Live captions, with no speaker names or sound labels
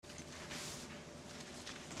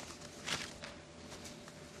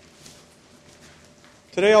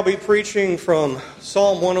Today I'll be preaching from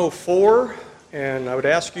Psalm 104, and I would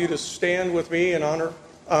ask you to stand with me in honor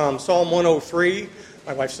Psalm 103.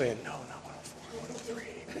 My wife's saying, no, not 104,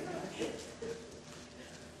 103.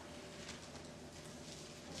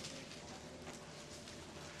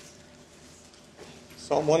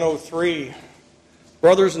 Psalm 103.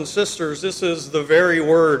 Brothers and sisters, this is the very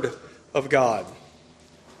word of God.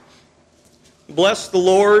 Bless the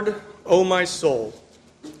Lord, O my soul,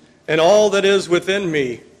 and all that is within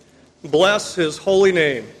me, bless his holy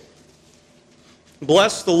name.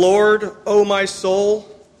 Bless the Lord, O my soul,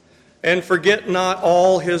 and forget not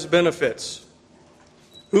all his benefits,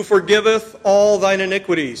 who forgiveth all thine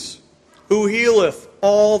iniquities, who healeth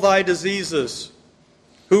all thy diseases,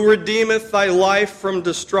 who redeemeth thy life from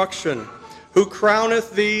destruction, who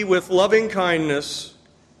crowneth thee with loving kindness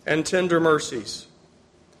and tender mercies,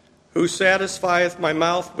 who satisfieth my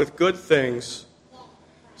mouth with good things,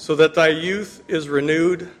 so that thy youth is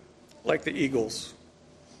renewed like the eagles.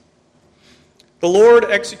 The Lord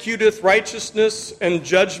executeth righteousness and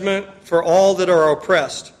judgment for all that are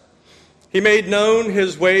oppressed. He made known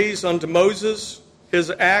his ways unto Moses,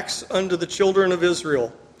 his acts unto the children of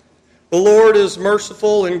Israel. The Lord is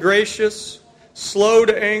merciful and gracious, slow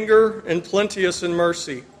to anger, and plenteous in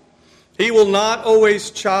mercy. He will not always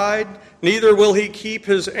chide, neither will he keep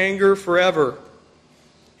his anger forever.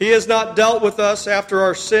 He has not dealt with us after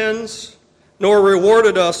our sins, nor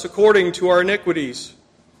rewarded us according to our iniquities.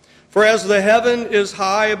 For as the heaven is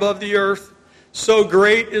high above the earth, so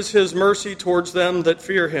great is his mercy towards them that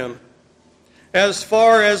fear him. As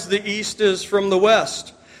far as the east is from the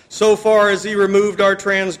west, so far has he removed our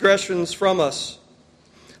transgressions from us.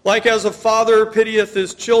 Like as a father pitieth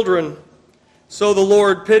his children, so the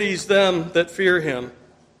Lord pities them that fear him.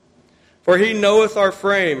 For he knoweth our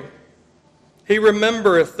frame. He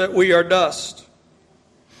remembereth that we are dust.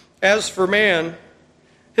 As for man,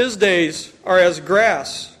 his days are as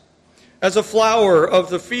grass, as a flower of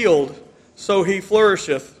the field, so he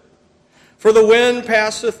flourisheth. For the wind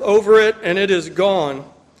passeth over it, and it is gone,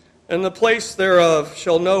 and the place thereof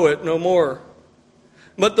shall know it no more.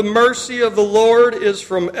 But the mercy of the Lord is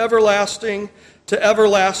from everlasting to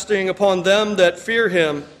everlasting upon them that fear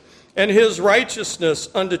him, and his righteousness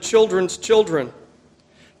unto children's children,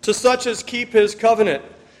 to such as keep his covenant,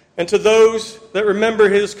 and to those that remember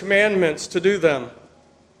his commandments to do them.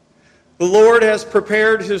 The Lord has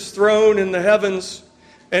prepared his throne in the heavens,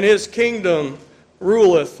 and his kingdom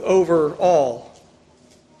ruleth over all.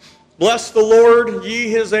 Bless the Lord, ye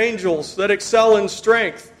his angels, that excel in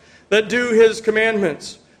strength, that do his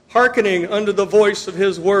commandments, hearkening unto the voice of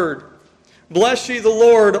his word. Bless ye the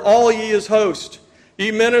Lord, all ye his host, ye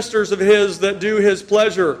ministers of his that do his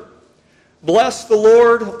pleasure. Bless the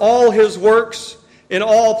Lord, all his works, in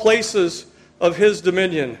all places of his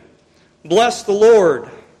dominion. Bless the Lord,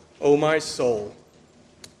 O my soul.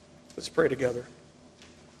 Let's pray together.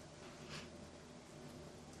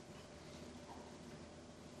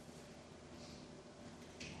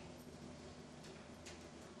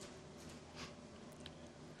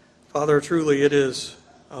 Father, truly it is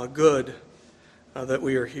good that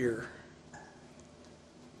we are here.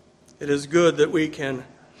 It is good that we can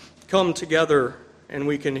come together and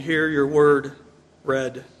we can hear your word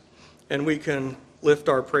read, and we can lift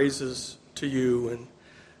our praises to you, and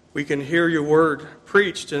we can hear your word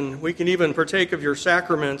preached, and we can even partake of your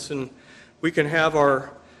sacraments, and we can have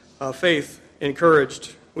our faith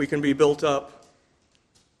encouraged. We can be built up.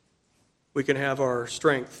 We can have our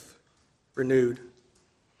strength renewed.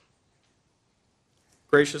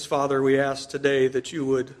 Gracious Father, we ask today that you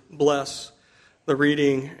would bless the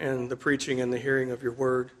reading and the preaching and the hearing of your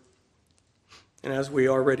word. And as we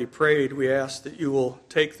already prayed, we ask that you will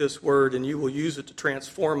take this word and you will use it to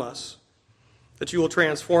transform us, that you will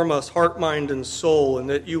transform us heart, mind, and soul, and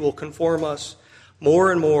that you will conform us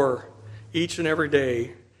more and more each and every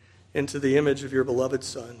day into the image of your beloved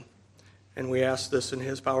Son. And we ask this in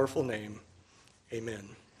his powerful name. Amen.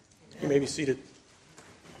 You may be seated.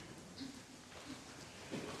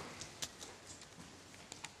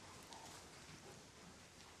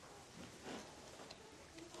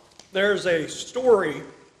 There's a story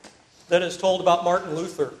that is told about Martin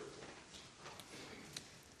Luther.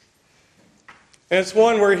 And it's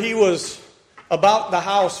one where he was about the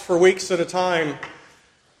house for weeks at a time,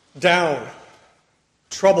 down,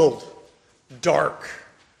 troubled, dark,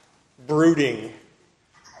 brooding.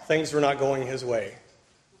 Things were not going his way,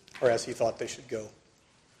 or as he thought they should go.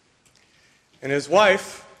 And his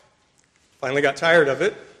wife finally got tired of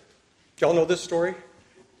it. Do y'all know this story?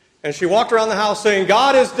 And she walked around the house saying,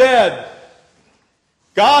 God is dead.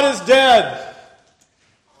 God is dead.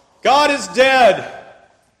 God is dead.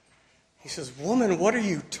 He says, "Woman, what are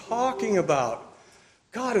you talking about?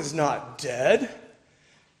 God is not dead."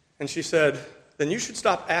 And she said, "Then you should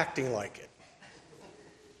stop acting like it."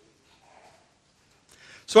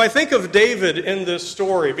 So I think of David in this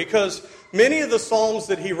story because many of the Psalms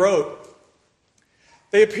that he wrote,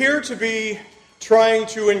 they appear to be trying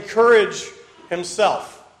to encourage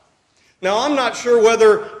himself. Now, I'm not sure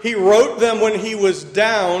whether he wrote them when he was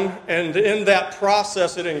down and in that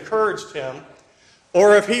process it encouraged him,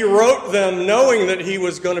 or if he wrote them knowing that he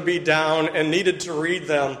was going to be down and needed to read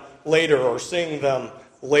them later or sing them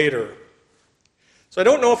later. So I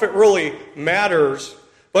don't know if it really matters,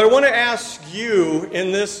 but I want to ask you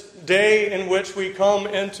in this day in which we come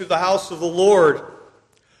into the house of the Lord,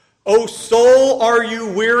 "O soul, are you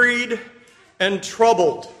wearied and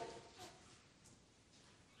troubled?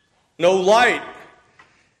 No light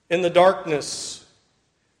in the darkness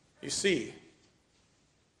you see."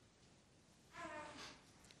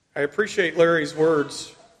 I appreciate Larry's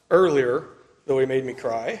words earlier, though he made me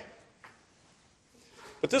cry.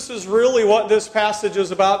 But this is really what this passage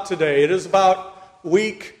is about today. It is about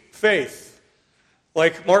weak faith,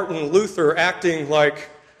 like Martin Luther acting like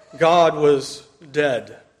God was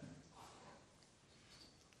dead.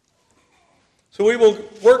 So we will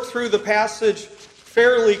work through the passage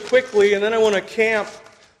fairly quickly, and then I want to camp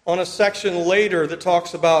on a section later that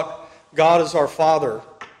talks about God as our Father.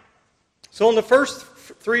 So in the first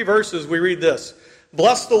 3 verses we read this: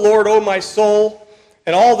 "Bless the Lord, O my soul,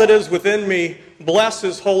 and all that is within me, bless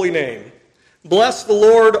his holy name. Bless the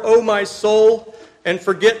Lord, O my soul, and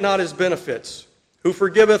forget not his benefits, who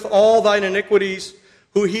forgiveth all thine iniquities,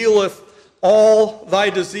 who healeth all thy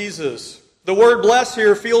diseases." The word bless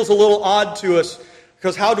here feels a little odd to us,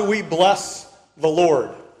 because how do we bless the Lord?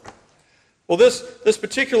 Well, this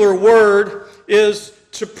particular word is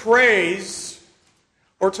to praise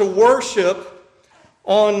or to worship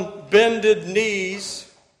on bended knees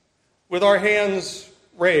with our hands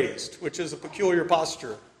raised, which is a peculiar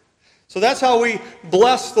posture. So that's how we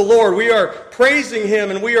bless the Lord. We are praising him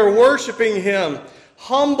and we are worshiping him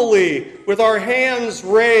humbly with our hands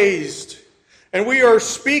raised. And we are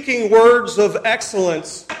speaking words of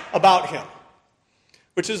excellence about him,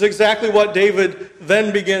 which is exactly what David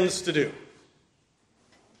then begins to do.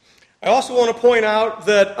 I also want to point out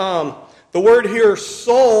that the word here,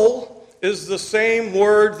 soul, is the same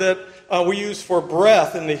word that we use for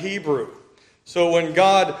breath in the Hebrew. So when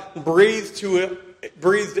God breathed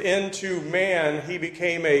into man, he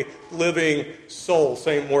became a living soul.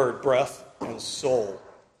 Same word, breath and soul.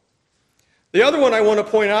 The other one I want to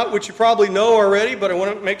point out, which you probably know already, but I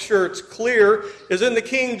want to make sure it's clear, is in the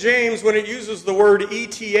King James when it uses the word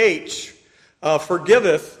ETH,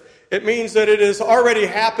 forgiveth, it means that it has already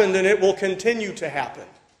happened and it will continue to happen.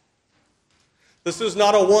 This is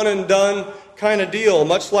not a one and done kind of deal,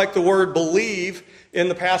 much like the word believe in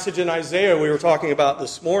the passage in Isaiah we were talking about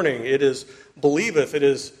this morning. It is believeth. It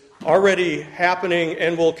is already happening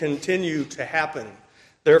and will continue to happen.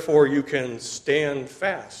 Therefore, you can stand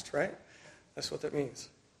fast, right? That's what that means.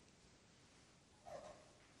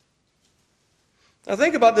 Now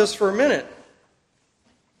think about this for a minute.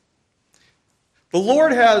 The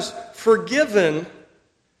Lord has forgiven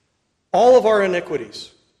all of our iniquities.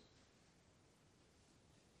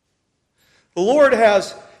 The Lord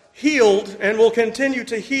has healed and will continue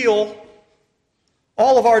to heal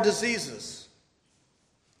all of our diseases.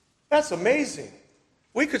 That's amazing.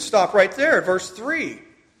 We could stop right there at verse 3.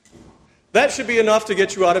 That should be enough to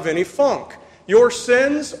get you out of any funk. Your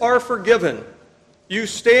sins are forgiven. You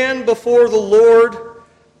stand before the Lord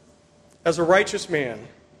as a righteous man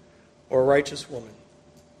or a righteous woman.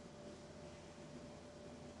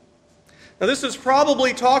 Now, this is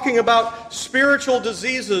probably talking about spiritual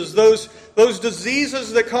diseases, those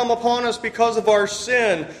diseases that come upon us because of our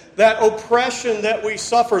sin, that oppression that we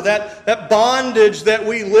suffer, that bondage that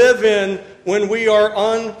we live in when we are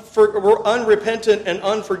unrepentant and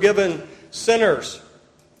unforgiven sinners.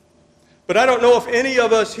 But I don't know if any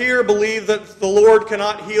of us here believe that the Lord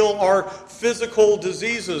cannot heal our physical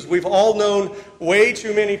diseases. We've all known way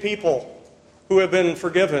too many people who have been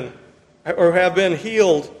forgiven or have been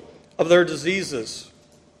healed of their diseases.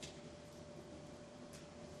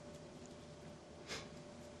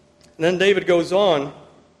 And then David goes on,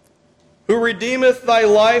 who redeemeth thy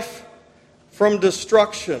life from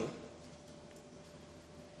destruction,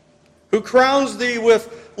 who crowns thee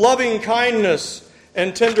with loving kindness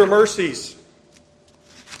and tender mercies,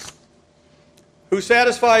 who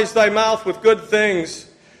satisfies thy mouth with good things,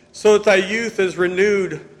 so that thy youth is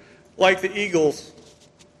renewed like the eagles.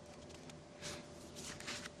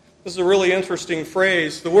 This is a really interesting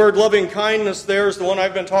phrase. The word loving kindness there is the one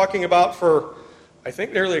I've been talking about for I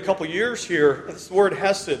think nearly a couple years here. This word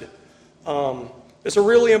hesed. It's a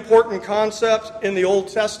really important concept in the Old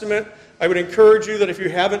Testament. I would encourage you that if you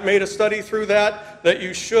haven't made a study through that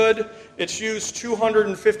you should. It's used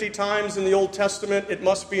 250 times in the Old Testament. It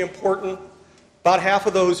must be important. About half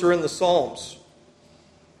of those are in the Psalms.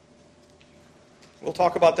 We'll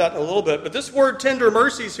talk about that in a little bit. But this word tender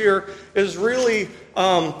mercies here is really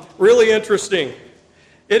interesting.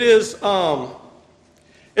 It is,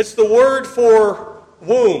 it's the word for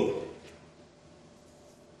womb,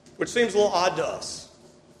 which seems a little odd to us.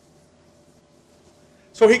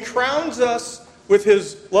 So he crowns us with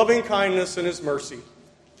his loving kindness and his mercy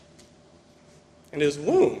and his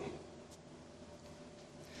womb.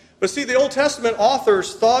 But see, the Old Testament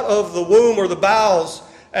authors thought of the womb or the bowels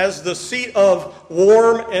as the seat of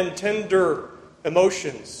warm and tender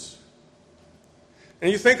emotions.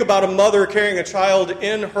 And you think about a mother carrying a child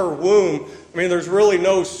in her womb. I mean, there's really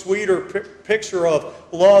no sweeter picture of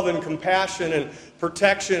love and compassion and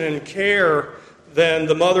protection and care than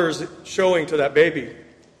the mother is showing to that baby.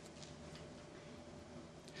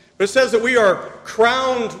 But it says that we are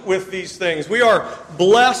crowned with these things. We are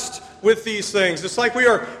blessed with these things. It's like we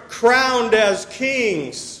are crowned as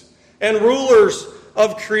kings and rulers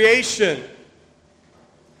of creation.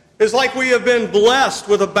 It's like we have been blessed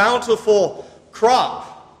with a bountiful crop.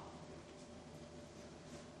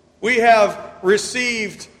 We have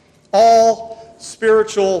received all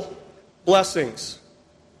spiritual blessings.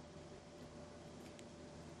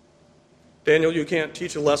 Daniel, you can't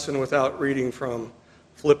teach a lesson without reading from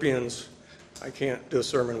Philippians. I can't do a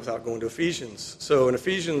sermon without going to Ephesians. So in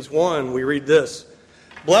Ephesians 1, we read this: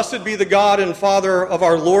 "Blessed be the God and Father of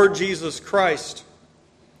our Lord Jesus Christ,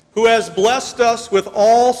 who has blessed us with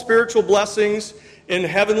all spiritual blessings in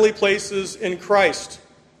heavenly places in Christ,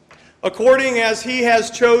 according as he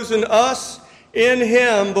has chosen us in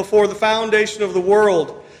him before the foundation of the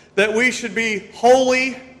world, that we should be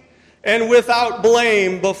holy and without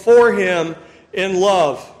blame before him in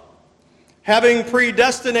love, having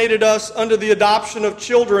predestinated us unto the adoption of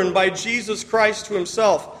children by Jesus Christ to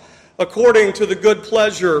himself, according to the good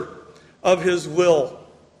pleasure of his will."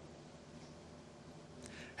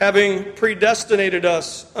 Having predestinated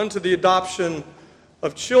us unto the adoption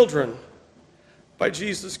of children by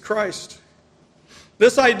Jesus Christ.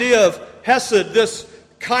 This idea of hesed, this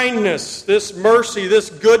kindness, this mercy, this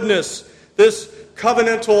goodness, this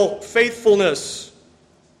covenantal faithfulness,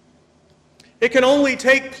 it can only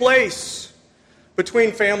take place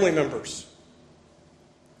between family members.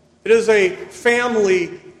 It is a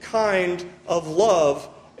family kind of love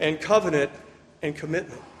and covenant and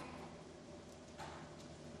commitment.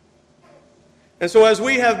 And so as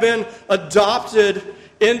we have been adopted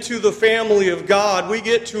into the family of God, we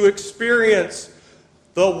get to experience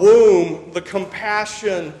the womb, the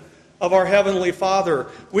compassion of our Heavenly Father.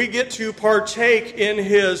 We get to partake in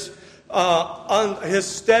his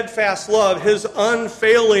steadfast love, his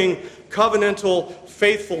unfailing covenantal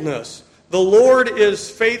faithfulness. The Lord is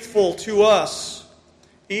faithful to us,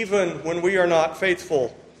 even when we are not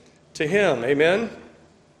faithful to him. Amen?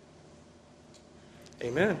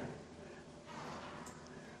 Amen.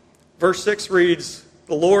 Verse 6 reads,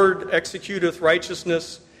 "The Lord executeth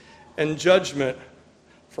righteousness and judgment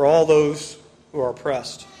for all those who are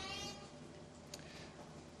oppressed."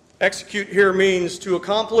 Execute here means to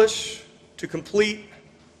accomplish, to complete,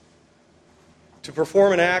 to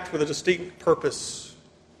perform an act with a distinct purpose.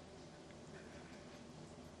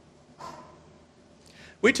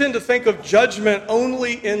 We tend to think of judgment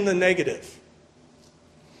only in the negative.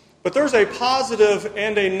 But there's a positive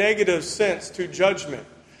and a negative sense to judgment.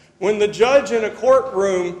 When the judge in a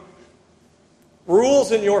courtroom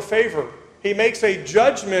rules in your favor, he makes a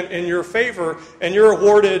judgment in your favor, and you're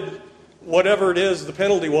awarded whatever it is the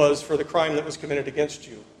penalty was for the crime that was committed against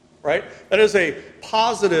you, right? That is a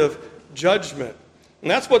positive judgment.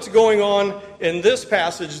 And that's what's going on in this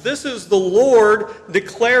passage. This is the Lord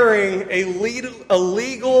declaring a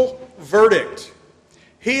legal verdict.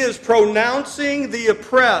 He is pronouncing the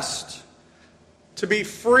oppressed to be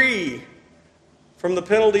free from the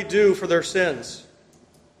penalty due for their sins.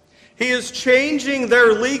 He is changing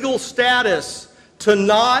their legal status to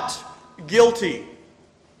not guilty.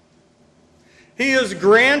 He is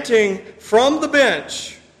granting from the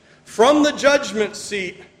bench, from the judgment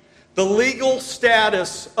seat, the legal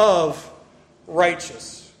status of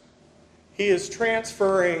righteous. He is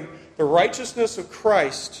transferring the righteousness of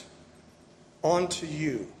Christ onto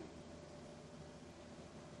you.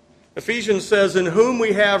 Ephesians says, "In whom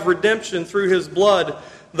we have redemption through his blood,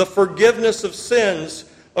 the forgiveness of sins,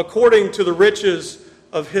 according to the riches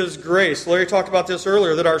of His grace. Larry talked about this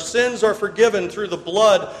earlier, that our sins are forgiven through the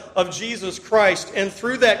blood of Jesus Christ. And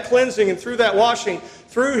through that cleansing and through that washing,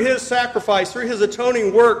 through His sacrifice, through His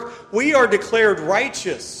atoning work, we are declared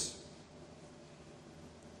righteous.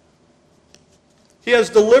 He has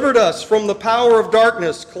delivered us from the power of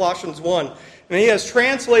darkness, Colossians 1. And He has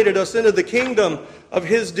translated us into the kingdom of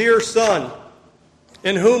His dear Son,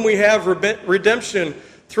 in whom we have redemption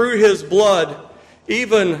through His blood,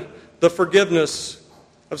 even the forgiveness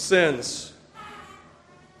of sins.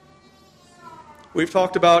 We've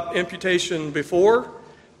talked about imputation before.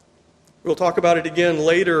 We'll talk about it again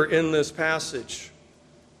later in this passage.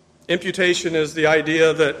 Imputation is the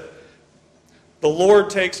idea that the Lord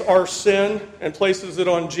takes our sin and places it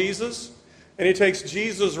on Jesus, and He takes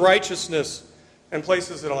Jesus' righteousness and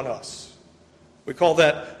places it on us. We call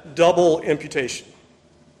that double imputation.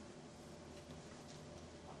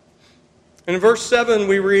 In verse 7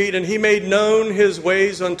 we read, "And He made known His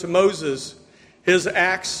ways unto Moses, His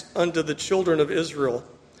acts unto the children of Israel.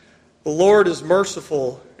 The Lord is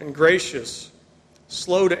merciful and gracious,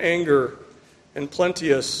 slow to anger, and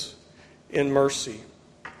plenteous in mercy."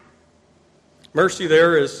 Mercy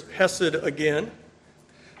there is hesed again.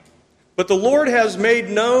 But the Lord has made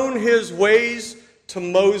known His ways to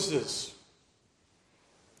Moses,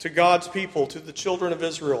 to God's people, to the children of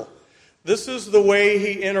Israel. This is the way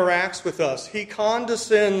He interacts with us. He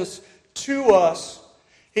condescends to us.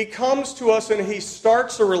 He comes to us and He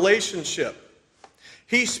starts a relationship.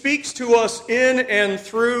 He speaks to us in and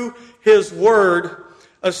through His Word,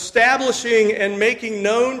 establishing and making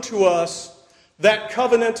known to us that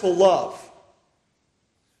covenantal love.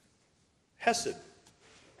 Hesed.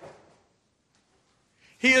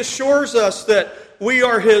 He assures us that we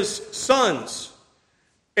are His sons,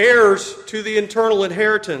 heirs to the eternal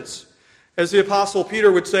inheritance. As the Apostle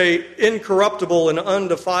Peter would say, incorruptible and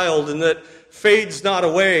undefiled, and that fades not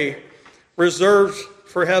away, reserved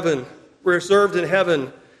in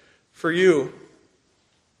heaven for you.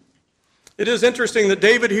 It is interesting that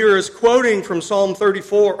David here is quoting from Psalm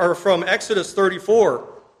 34, or from Exodus 34,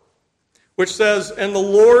 which says, "And the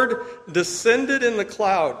Lord descended in the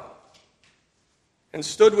cloud and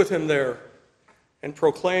stood with him there and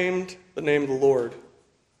proclaimed the name of the Lord.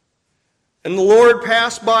 And the Lord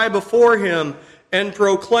passed by before him and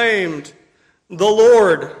proclaimed, the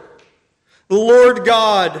Lord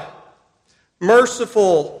God,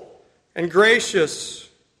 merciful and gracious,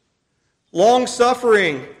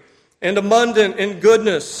 long-suffering and abundant in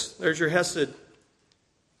goodness." There's your hesed.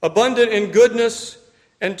 "Abundant in goodness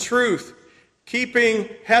and truth, keeping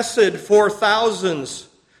hesed for thousands,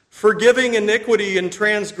 forgiving iniquity and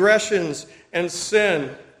transgressions and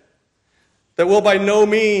sin, that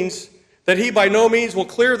he by no means will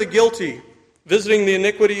clear the guilty, visiting the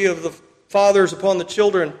iniquity of the fathers upon the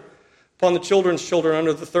children's children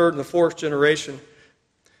under the third and the fourth generation."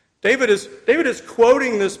 David is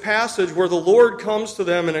quoting this passage where the Lord comes to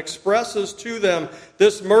them and expresses to them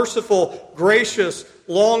this merciful, gracious,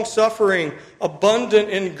 long-suffering, abundant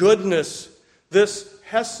in goodness, this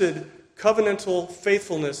hesed, covenantal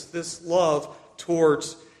faithfulness, this love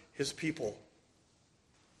towards His people.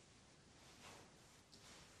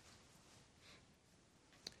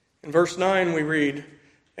 In verse 9 we read,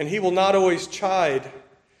 "And He will not always chide,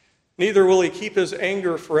 neither will He keep His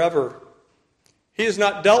anger forever. He has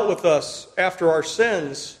not dealt with us after our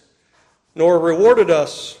sins, nor rewarded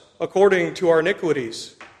us according to our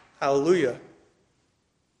iniquities." Hallelujah.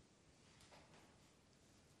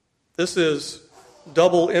 This is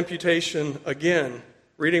double imputation again.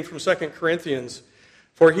 Reading from 2 Corinthians,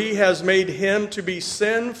 "For He has made Him to be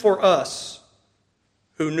sin for us,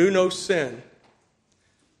 who knew no sin,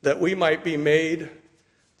 that we might be made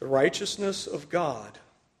the righteousness of God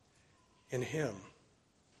in Him."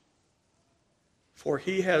 For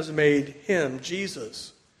He has made Him,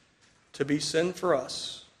 Jesus, to be sin for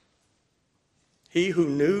us, He who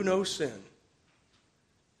knew no sin,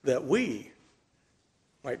 that we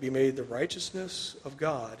might be made the righteousness of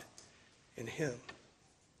God in Him,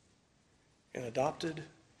 and adopted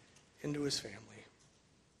into His family.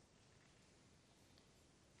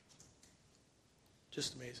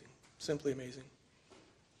 Just amazing. Simply amazing.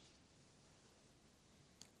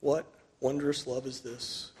 What wondrous love is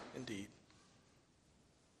this, indeed.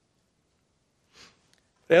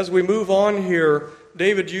 As we move on here,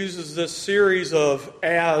 David uses this series of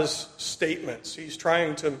as statements. He's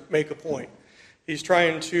trying to make a point. He's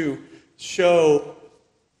trying to show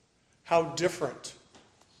how different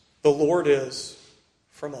the Lord is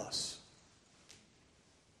from us.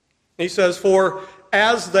 He says, "For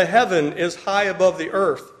as the heaven is high above the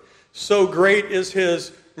earth, so great is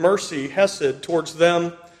His mercy, hesed, towards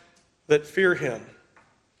them that fear Him."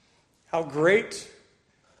 How great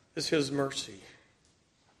is his mercy.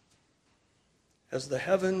 As the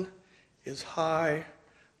heaven is high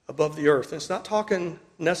above the earth. And it's not talking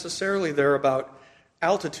necessarily there about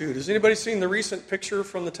altitude. Has anybody seen the recent picture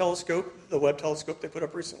from the telescope, the Webb telescope they put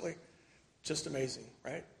up recently? Just amazing,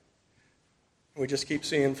 right? We just keep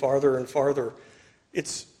seeing farther and farther.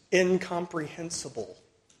 It's incomprehensible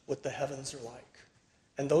what the heavens are like.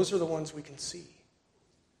 And those are the ones we can see.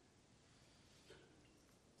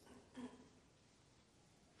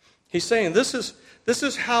 He's saying this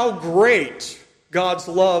is how great God's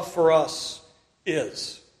love for us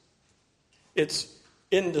is. It's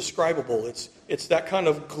indescribable. It's that kind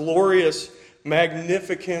of glorious,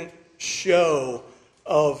 magnificent show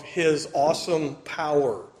of his awesome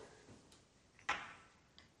power.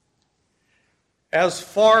 As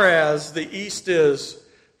far as the east is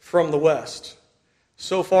from the west,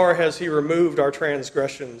 so far has he removed our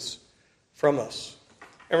transgressions from us.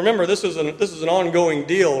 And remember, this is an ongoing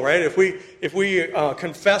deal, right? If we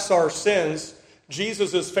confess our sins,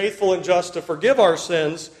 Jesus is faithful and just to forgive our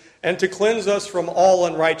sins and to cleanse us from all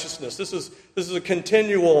unrighteousness. This is a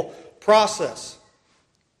continual process.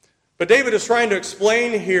 But David is trying to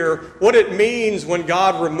explain here what it means when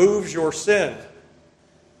God removes your sin.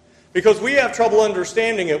 Because we have trouble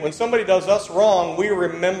understanding it. When somebody does us wrong, we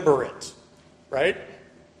remember it, right?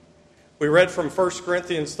 We read from 1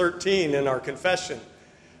 Corinthians 13 in our confession.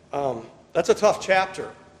 That's a tough chapter.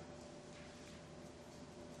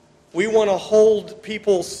 We want to hold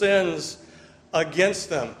people's sins against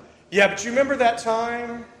them. Yeah, but you remember that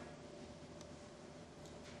time?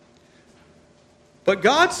 But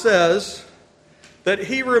God says that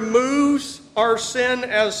he removes our sin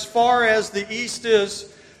as far as the east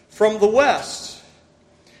is from the west.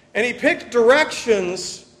 And he picked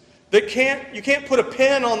directions that you can't put a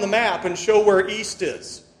pin on the map and show where east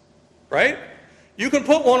is. Right? You can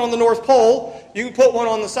put one on the North Pole, you can put one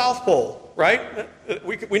on the South Pole, right?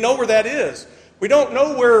 We know where that is. We don't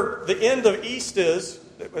know where the end of east is.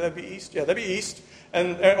 Would that be east? Yeah, that'd be east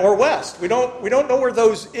or west. We don't know where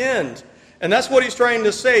those end. And that's what he's trying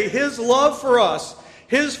to say. His love for us,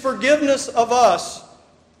 his forgiveness of us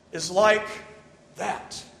is like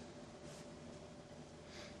that.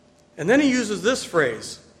 And then he uses this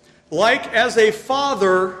phrase, like as a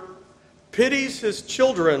father pities his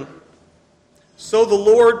children, so the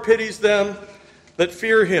Lord pities them that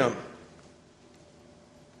fear him.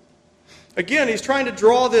 Again, he's trying to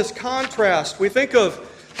draw this contrast. We think of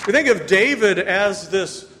David as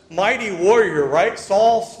this mighty warrior, right?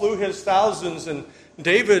 Saul slew his thousands and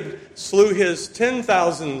David slew his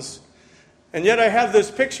 10,000s. And yet I have this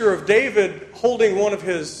picture of David holding one of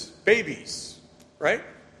his babies, right?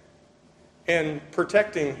 And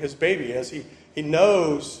protecting his baby as he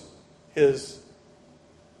knows his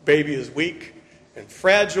baby is weak and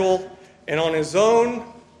fragile and on his own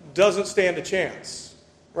doesn't stand a chance,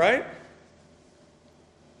 right?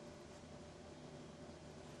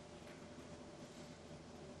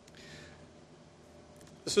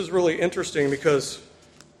 This is really interesting because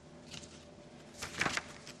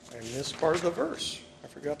I missed part of the verse. I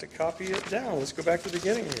forgot to copy it down. Let's go back to the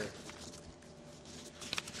beginning here.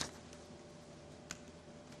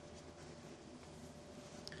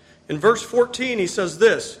 In verse 14, he says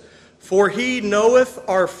this, "For he knoweth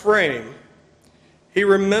our frame, he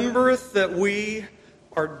remembereth that we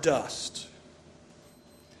are dust."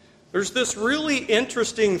 There's this really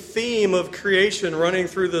interesting theme of creation running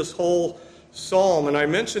through this whole psalm, and I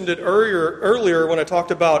mentioned it earlier when I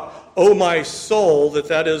talked about, "O my soul,"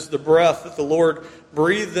 that is the breath that the Lord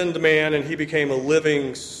breathed into man and he became a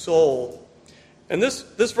living soul. And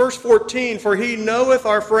this verse 14, "For he knoweth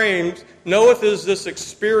our frames," knoweth is this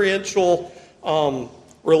experiential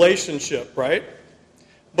relationship, right?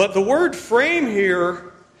 But the word frame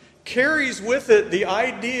here carries with it the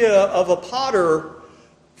idea of a potter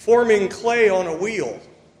forming clay on a wheel.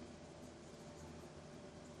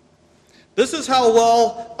 This is how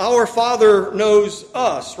well our Father knows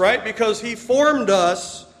us, right? Because he formed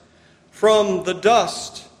us from the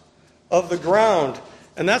dust of the ground.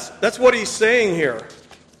 And that's what he's saying here.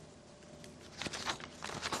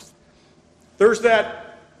 There's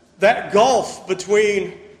that gulf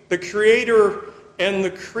between the Creator and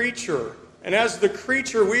the creature. And as the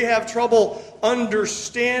creature, we have trouble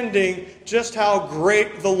understanding just how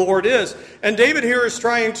great the Lord is. And David here is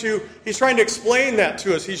trying to explain that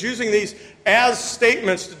to us. He's using these as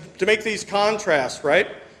statements to make these contrasts, right?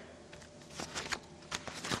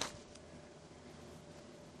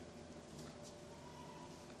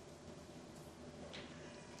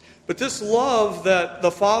 But this love that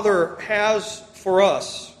the Father has for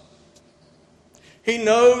us, He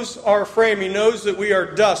knows our frame. He knows that we are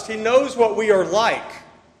dust. He knows what we are like.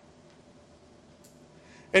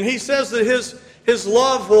 And he says that his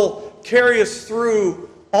love will carry us through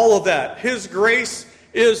all of that. His grace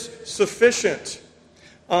is sufficient.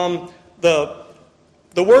 The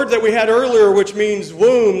word that we had earlier, which means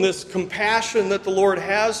womb, this compassion that the Lord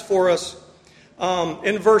has for us,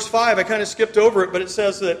 in verse 5, I kind of skipped over it, but it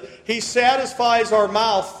says that he satisfies our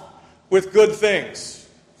mouth with good things.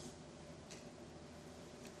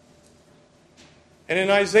 And in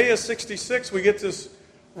Isaiah 66, we get this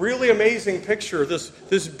really amazing picture,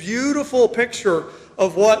 this beautiful picture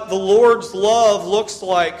of what the Lord's love looks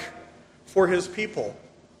like for his people,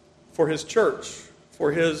 for his church,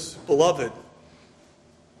 for his beloved.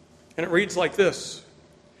 And it reads like this: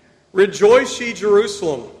 Rejoice, ye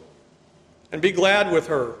Jerusalem, and be glad with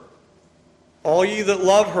her. All ye that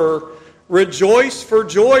love her, rejoice for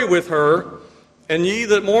joy with her, and ye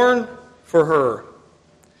that mourn for her,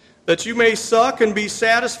 that you may suck and be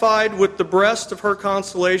satisfied with the breast of her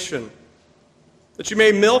consolation, that you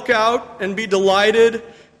may milk out and be delighted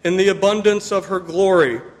in the abundance of her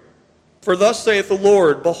glory. For thus saith the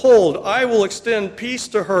Lord, Behold, I will extend peace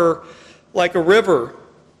to her like a river,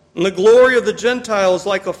 and the glory of the Gentiles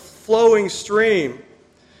like a flowing stream.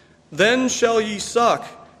 Then shall ye suck,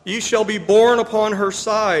 ye shall be borne upon her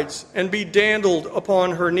sides, and be dandled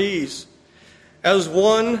upon her knees. As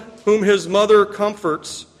one whom his mother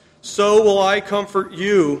comforts, so will I comfort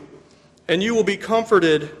you, and you will be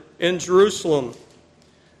comforted in Jerusalem.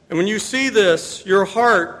 And when you see this, your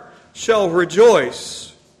heart shall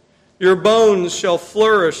rejoice, your bones shall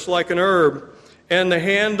flourish like an herb, and the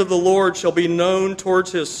hand of the Lord shall be known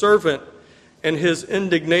towards his servant, and his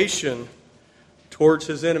indignation towards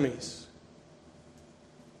his enemies.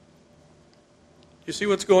 You see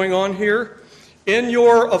what's going on here? In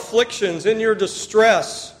your afflictions, in your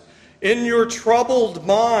distress, in your troubled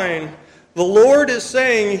mind, the Lord is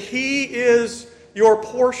saying he is your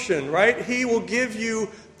portion, right? He will give you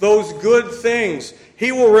those good things.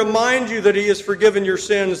 He will remind you that he has forgiven your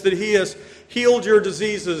sins, that he has healed your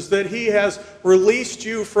diseases, that he has released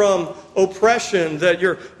you from oppression, that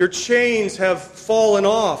your chains have fallen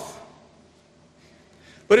off.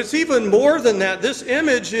 But it's even more than that. This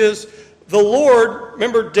image is the Lord,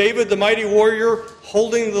 remember David, the mighty warrior,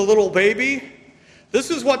 holding the little baby? This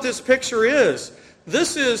is what this picture is.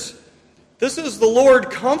 This is the Lord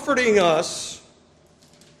comforting us,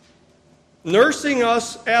 nursing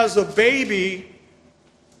us as a baby.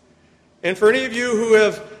 And for any of you who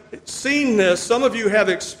have seen this, some of you have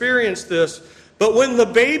experienced this, but when the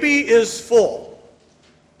baby is full,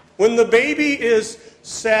 when the baby is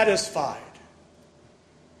satisfied,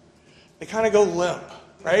 they kind of go limp,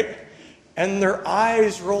 right? And their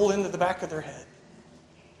eyes roll into the back of their head,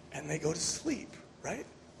 and they go to sleep, right?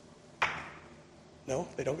 No,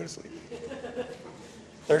 they don't go to sleep.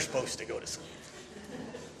 They're supposed to go to sleep.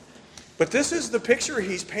 But this is the picture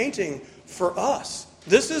he's painting for us.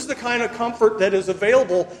 This is the kind of comfort that is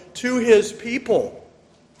available to his people.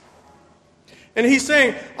 And he's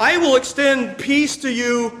saying, I will extend peace to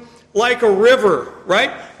you like a river,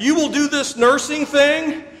 right? You will do this nursing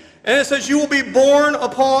thing, and it says you will be borne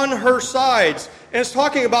upon her sides. And it's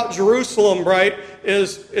talking about Jerusalem, right,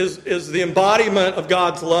 is the embodiment of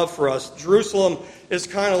God's love for us. Jerusalem is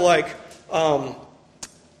kind of like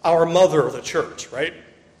our mother, the church, right?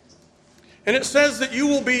 And it says that you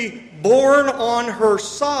will be borne on her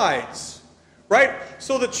sides, right?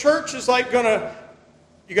 So the church is like going to,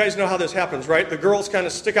 you guys know how this happens, right? The girls kind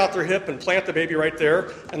of stick out their hip and plant the baby right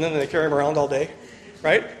there, and then they carry him around all day,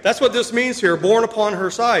 right? That's what this means here, borne upon her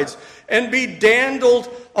sides. And be dandled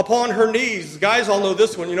upon her knees. Guys all know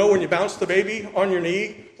this one. You know when you bounce the baby on your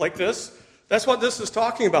knee like this? That's what this is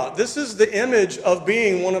talking about. This is the image of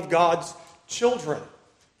being one of God's children.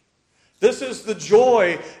 This is the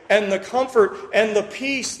joy and the comfort and the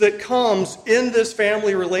peace that comes in this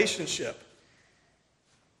family relationship.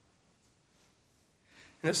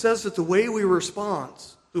 And it says that the way we respond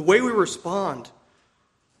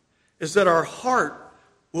is that our heart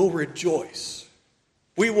will rejoice.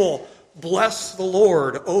 We will bless the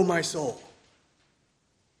Lord, O my soul.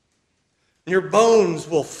 And your bones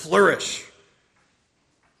will flourish.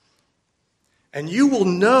 And you will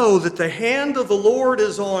know that the hand of the Lord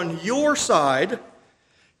is on your side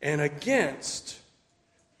and against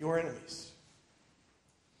your enemies.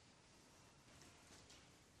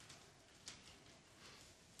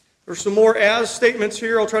 There's some more as statements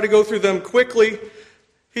here. I'll try to go through them quickly.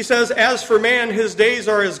 He says, as for man, his days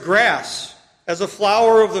are as grass, as a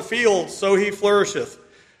flower of the field, so he flourisheth.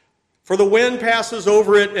 For the wind passes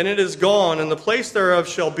over it, and it is gone, and the place thereof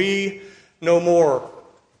shall be no more.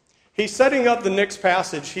 He's setting up the next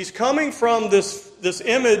passage. He's coming from this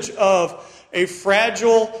image of a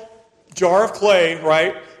fragile jar of clay,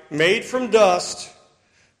 right, made from dust,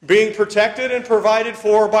 being protected and provided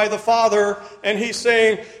for by the Father, and he's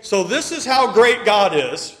saying, so this is how great God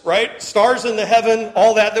is, right? Stars in the heaven,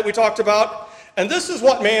 all that we talked about, and this is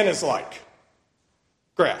what man is like.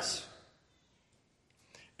 Grass.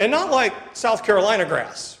 And not like South Carolina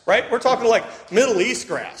grass, right? We're talking like Middle East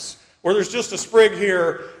grass, where there's just a sprig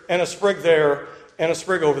here and a sprig there and a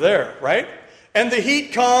sprig over there, right? And the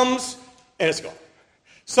heat comes and it's gone.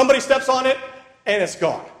 Somebody steps on it and it's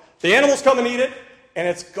gone. The animals come and eat it and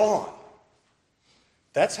it's gone.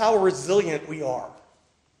 That's how resilient we are.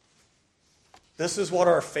 This is what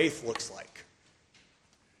our faith looks like.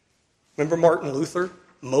 Remember Martin Luther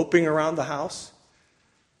moping around the house?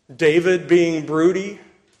 David being broody?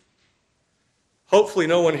 Hopefully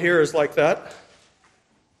no one here is like that.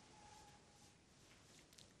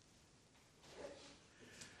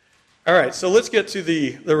 All right, so let's get to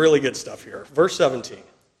the really good stuff here. Verse 17.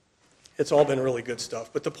 It's all been really good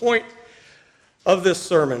stuff. But the point of this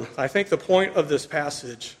sermon, I think the point of this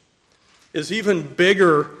passage, is even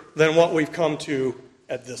bigger than what we've come to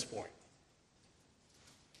at this point.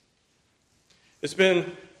 It's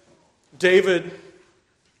been David,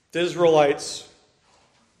 the Israelites,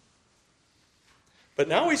 but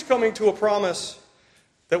now he's coming to a promise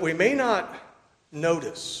that we may not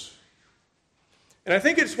notice. And I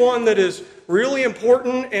think it's one that is really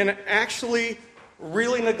important and actually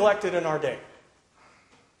really neglected in our day.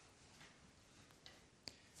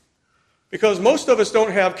 Because most of us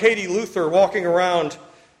don't have Katie Luther walking around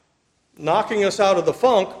knocking us out of the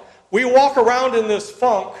funk. We walk around in this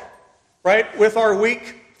funk, right, with our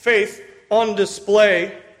weak faith on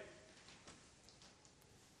display,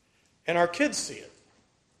 and our kids see it.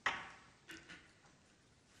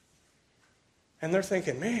 And they're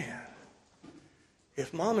thinking, man,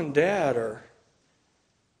 if mom and dad are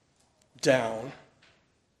down,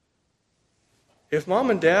 if mom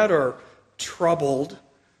and dad are troubled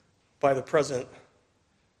by the present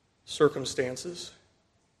circumstances,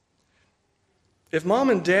 if mom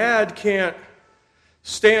and dad can't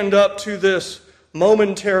stand up to this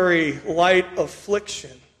momentary light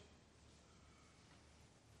affliction,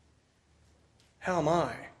 how am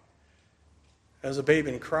I, as a babe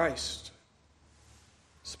in Christ,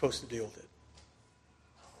 supposed to deal with it?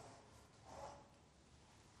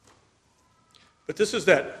 But this is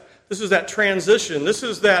that transition. This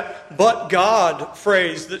is that but God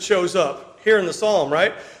phrase that shows up here in the psalm,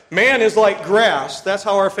 right? Man is like grass. That's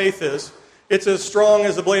how our faith is. It's as strong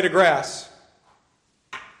as a blade of grass.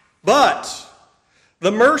 But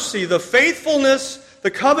the mercy, the faithfulness,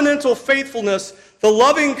 the covenantal faithfulness, the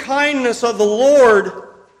loving kindness of the Lord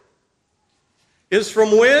is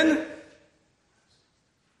from when?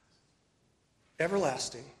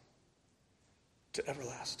 Everlasting to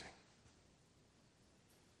everlasting.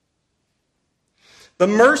 The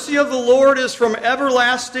mercy of the Lord is from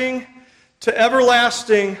everlasting to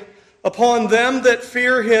everlasting upon them that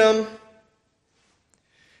fear him,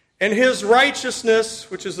 and his righteousness,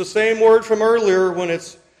 which is the same word from earlier when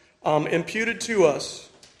it's imputed to us.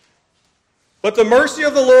 But the mercy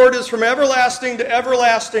of the Lord is from everlasting to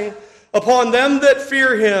everlasting upon them that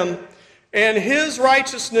fear him, and his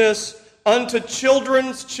righteousness unto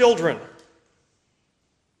children's children,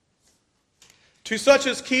 to such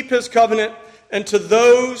as keep his covenant, and to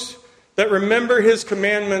those that remember his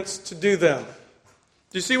commandments to do them.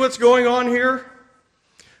 Do you see what's going on here?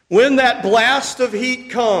 When that blast of heat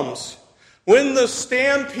comes, when the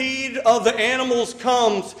stampede of the animals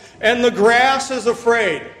comes, and the grass is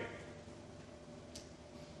afraid,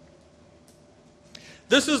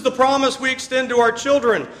 this is the promise we extend to our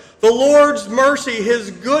children. The Lord's mercy, his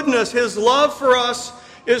goodness, his love for us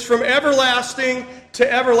is from everlasting to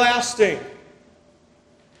everlasting.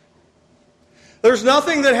 There's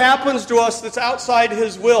nothing that happens to us that's outside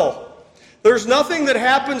his will. There's nothing that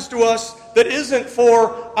happens to us that isn't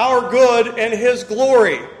for our good and his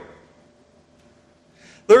glory.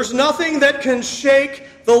 There's nothing that can shake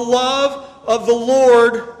the love of the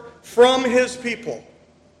Lord from his people.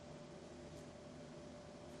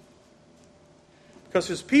 Because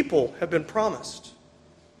his people have been promised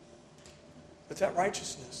that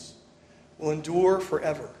righteousness will endure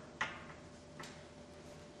forever.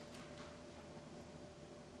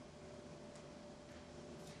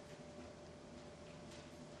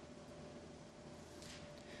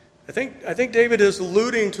 I think David is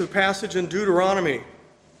alluding to the passage in Deuteronomy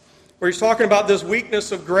where he's talking about this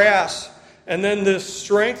weakness of grass and then this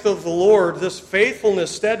strength of the Lord, this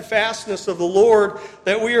faithfulness, steadfastness of the Lord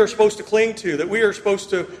that we are supposed to cling to, that we are supposed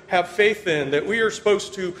to have faith in, that we are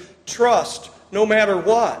supposed to trust no matter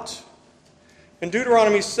what. In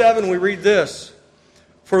Deuteronomy 7, we read this: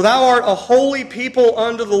 "For thou art a holy people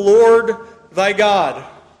unto the Lord thy God."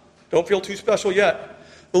 Don't feel too special yet.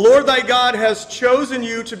 "The Lord thy God has chosen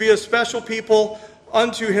you to be a special people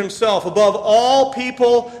unto himself, above all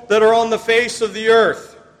people that are on the face of the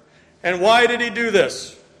earth." And why did he do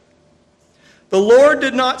this? "The Lord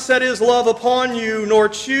did not set his love upon you, nor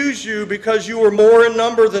choose you because you were more in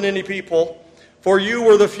number than any people, for you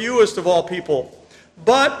were the fewest of all people,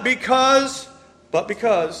 but because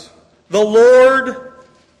the Lord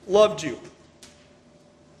loved you."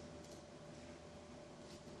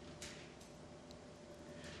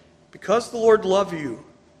 Because the Lord loved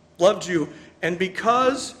you, and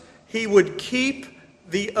because he would keep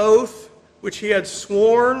the oath which he had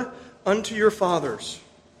sworn unto your fathers,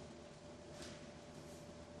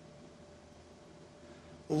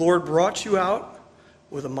 the Lord brought you out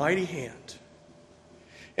with a mighty hand,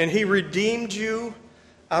 and he redeemed you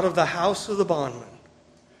out of the house of the bondman,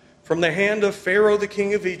 from the hand of Pharaoh the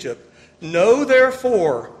king of Egypt. Know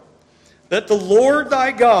therefore that the Lord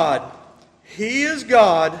thy God, he is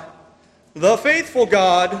God, the faithful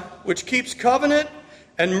God, which keeps covenant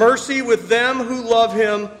and mercy with them who love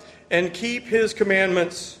him and keep his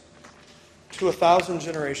commandments to 1,000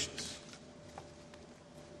 generations.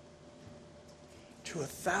 To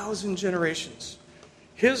 1,000 generations.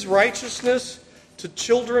 His righteousness to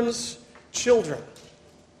children's children.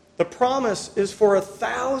 The promise is for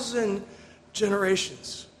 1,000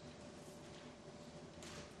 generations.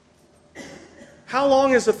 How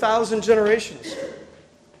long is 1,000 generations?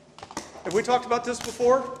 Have we talked about this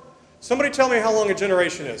before? Somebody tell me how long a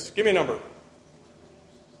generation is. Give me a number.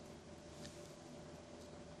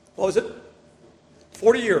 What was it?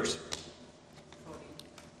 40 years.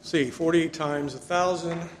 See, 40 times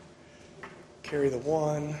 1,000. Carry the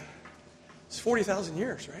 1. It's 40,000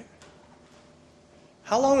 years, right?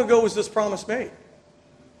 How long ago was this promise made?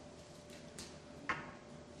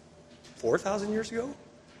 4,000 years ago?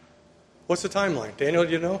 What's the timeline? Daniel,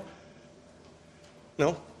 do you know?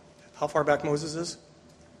 No? How far back Moses is?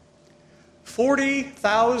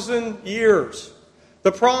 40,000 years.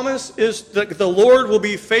 The promise is that the Lord will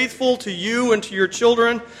be faithful to you and to your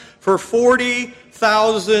children for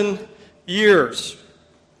 40,000 years.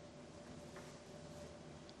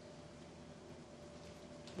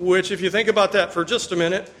 Which, if you think about that for just a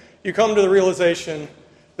minute, you come to the realization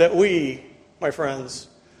that we, my friends,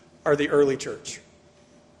 are the early church.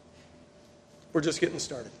 We're just getting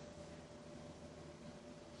started.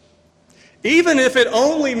 Even if it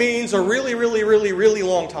only means a really, really, really, really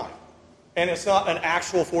long time, and it's not an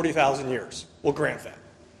actual 40,000 years, we'll grant that.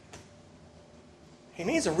 It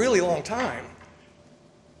means a really long time.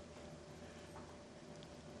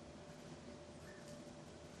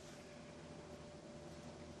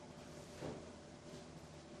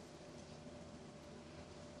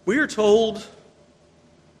 We are told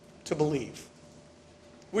to believe.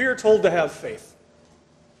 We are told to have faith.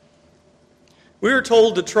 We are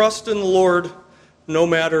told to trust in the Lord no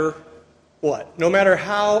matter what, no matter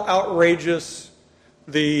how outrageous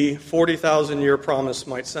the 40,000-year promise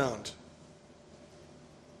might sound.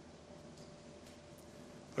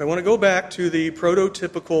 But I want to go back to the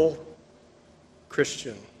prototypical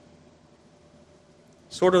Christian,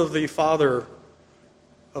 sort of the father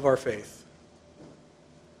of our faith.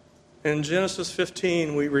 In Genesis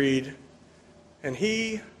 15, we read, "And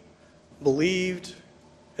he believed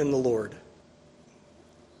in the Lord,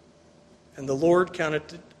 and the Lord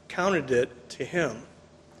counted it to him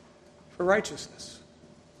for righteousness."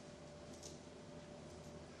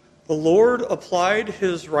 The Lord applied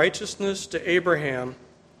his righteousness to Abraham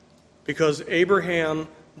because Abraham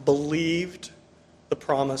believed the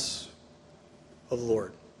promise of the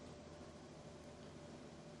Lord.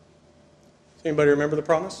 Does anybody remember the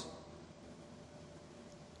promise?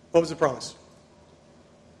 What was the promise?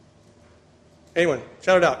 Anyone?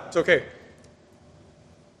 Shout it out. It's okay.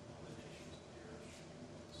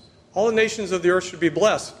 All the nations of the earth should be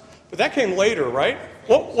blessed. But that came later, right?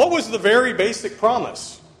 What was the very basic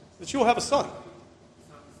promise? That you will have a son.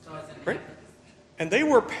 Right? And they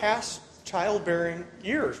were past childbearing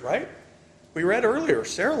years, right? We read earlier,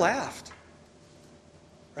 Sarah laughed.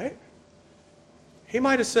 Right? He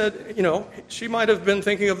might have said, she might have been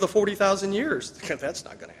thinking of the 40,000 years. That's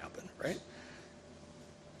not going to happen, right?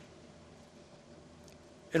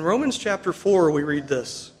 In Romans chapter 4, we read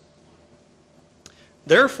this: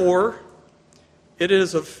 "Therefore, it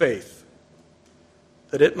is of faith,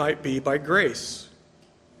 that it might be by grace,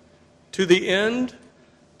 to the end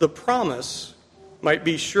the promise might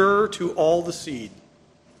be sure to all the seed,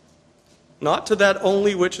 not to that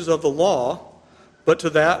only which is of the law, but to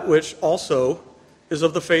that which also is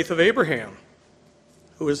of the faith of Abraham,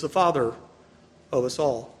 who is the father of us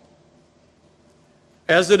all.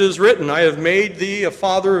 As it is written, I have made thee a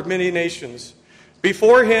father of many nations,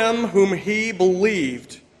 before him whom he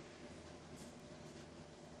believed,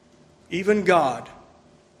 even God,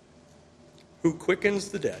 who quickens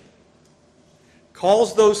the dead,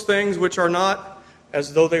 calls those things which are not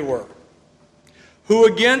as though they were, who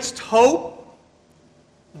against hope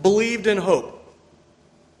believed in hope,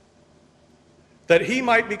 that he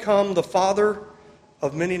might become the father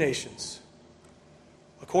of many nations,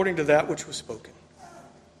 according to that which was spoken.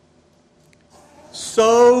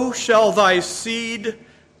 So shall thy seed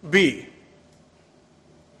be.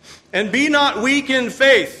 And be not weak in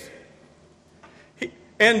faith.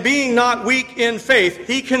 And being not weak in faith,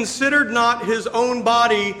 he considered not his own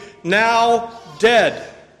body now dead,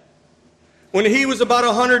 when he was about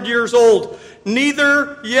 100 years old,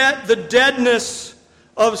 neither yet the deadness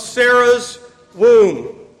of Sarah's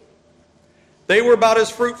womb. They were about as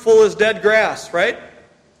fruitful as dead grass, right?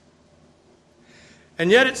 And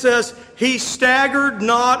yet it says, he staggered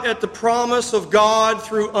not at the promise of God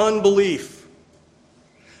through unbelief,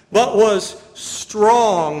 but was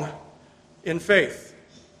strong in faith,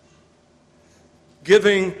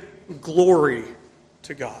 giving glory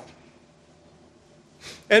to God.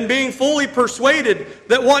 And being fully persuaded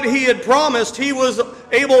that what he had promised, he was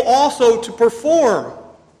able also to perform.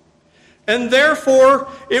 And therefore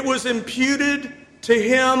it was imputed to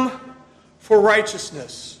him for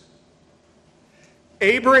righteousness.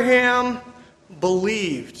 Abraham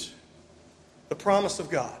believed the promise of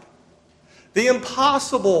God, the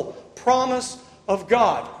impossible promise of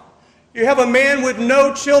God. You have a man with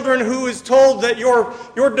no children who is told that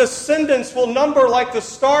your descendants will number like the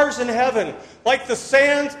stars in heaven, like the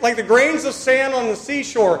sand, like the grains of sand on the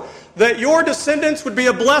seashore, that your descendants would be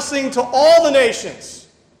a blessing to all the nations.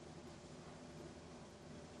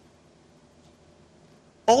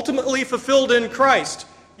 Ultimately fulfilled in Christ,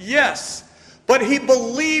 yes. But he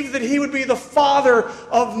believed that he would be the father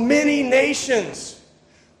of many nations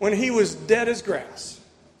when he was dead as grass.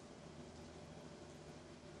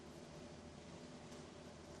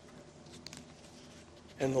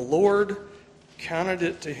 And the Lord counted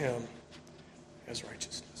it to him as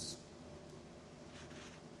righteousness.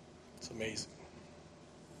 It's amazing.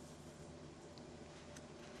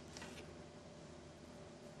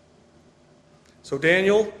 So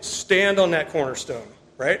Daniel, stand on that cornerstone,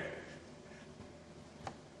 right?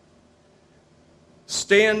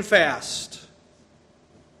 Stand fast.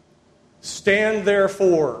 Stand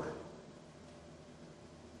therefore.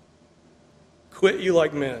 Quit you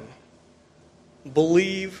like men.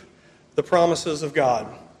 Believe the promises of God.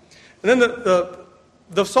 And then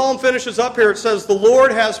the psalm finishes up here. It says, the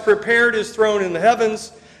Lord has prepared his throne in the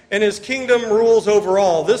heavens, and his kingdom rules over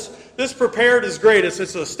all. This prepared is great. It's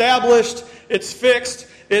established, it's fixed,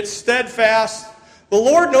 it's steadfast. The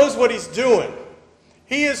Lord knows what he's doing.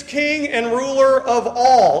 He is king and ruler of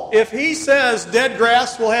all. If he says dead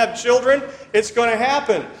grass will have children, it's going to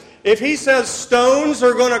happen. If he says stones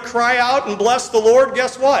are going to cry out and bless the Lord,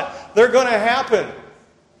 guess what? They're going to happen.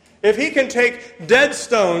 If he can take dead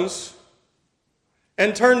stones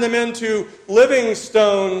and turn them into living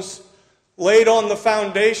stones laid on the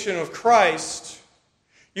foundation of Christ,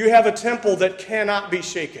 you have a temple that cannot be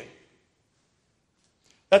shaken.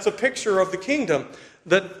 That's a picture of the kingdom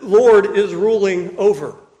that Lord is ruling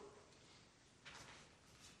over.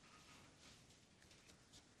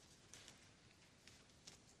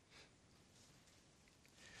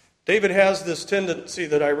 David has this tendency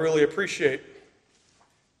that I really appreciate.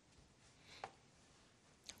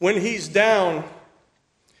 When he's down,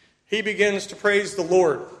 he begins to praise the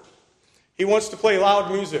Lord. He wants to play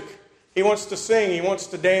loud music. He wants to sing. He wants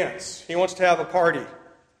to dance. He wants to have a party.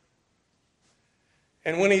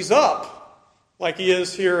 And when he's up, like he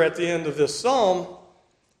is here at the end of this psalm,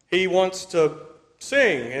 he wants to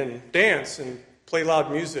sing and dance and play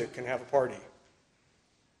loud music and have a party.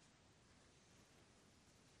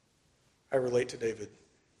 I relate to David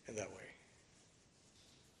in that way.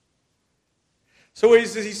 So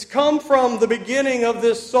he's come from the beginning of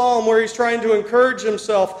this psalm where he's trying to encourage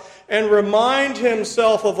himself and remind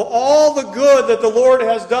himself of all the good that the Lord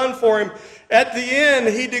has done for him. At the end,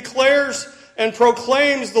 he declares and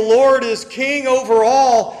proclaims the Lord is king over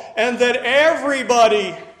all, and that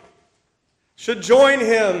everybody should join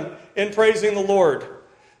him in praising the Lord.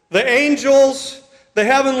 The angels, the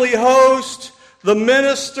heavenly host, the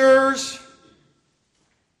ministers,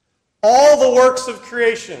 all the works of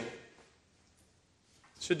creation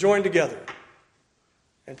should join together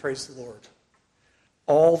and praise the Lord.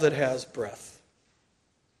 All that has breath,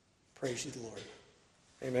 praise ye the Lord.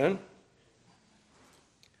 Amen.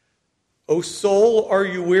 O soul, are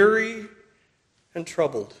you weary and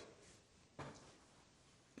troubled?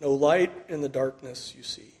 No light in the darkness you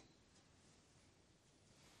see.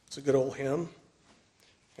 It's a good old hymn,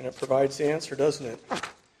 and it provides the answer, doesn't it?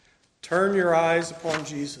 Turn your eyes upon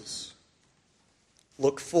Jesus.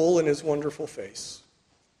 Look full in his wonderful face.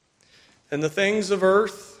 And the things of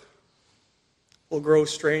earth will grow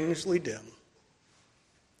strangely dim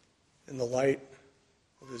in the light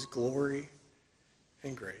of his glory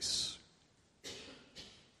and grace.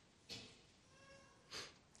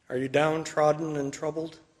 Are you downtrodden and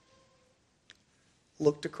troubled?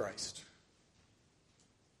 Look to Christ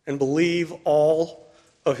and believe all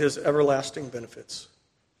of his everlasting benefits.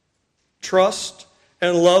 Trust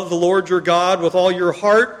and love the Lord your God with all your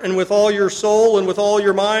heart and with all your soul and with all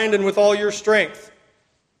your mind and with all your strength.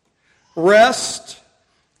 Rest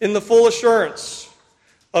in the full assurance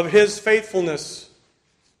of his faithfulness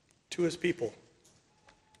to his people.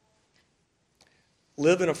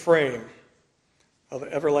 Live in a frame of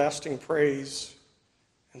everlasting praise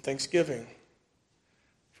and thanksgiving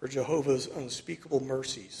for Jehovah's unspeakable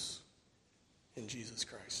mercies in Jesus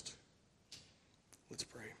Christ. Let's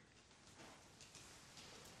pray.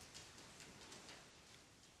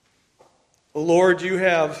 O Lord, you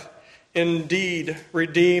have indeed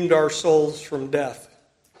redeemed our souls from death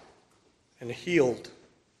and healed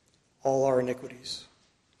all our iniquities.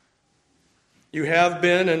 You have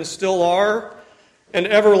been and still are and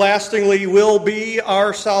everlastingly will be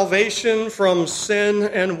our salvation from sin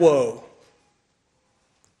and woe.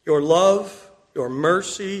 Your love, your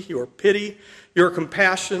mercy, your pity, your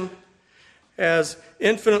compassion, as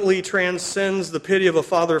infinitely transcends the pity of a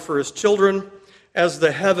father for his children, as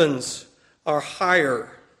the heavens are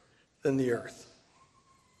higher than the earth.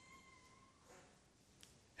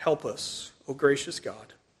 Help us, O gracious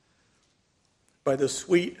God, by the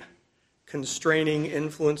sweet, constraining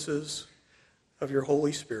influences of your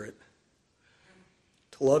Holy Spirit,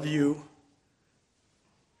 to love you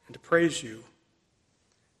and to praise you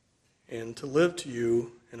and to live to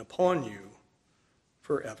you and upon you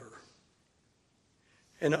forever.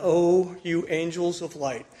 And O you angels of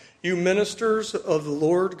light, you ministers of the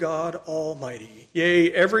Lord God Almighty,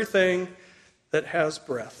 yea, everything that has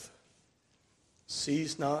breath,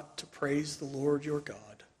 cease not to praise the Lord your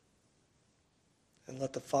God, and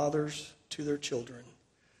let the fathers to their children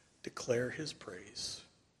declare his praise.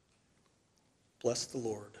 Bless the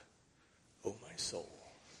Lord, O my soul.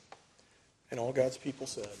 And all God's people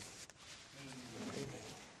said, Amen.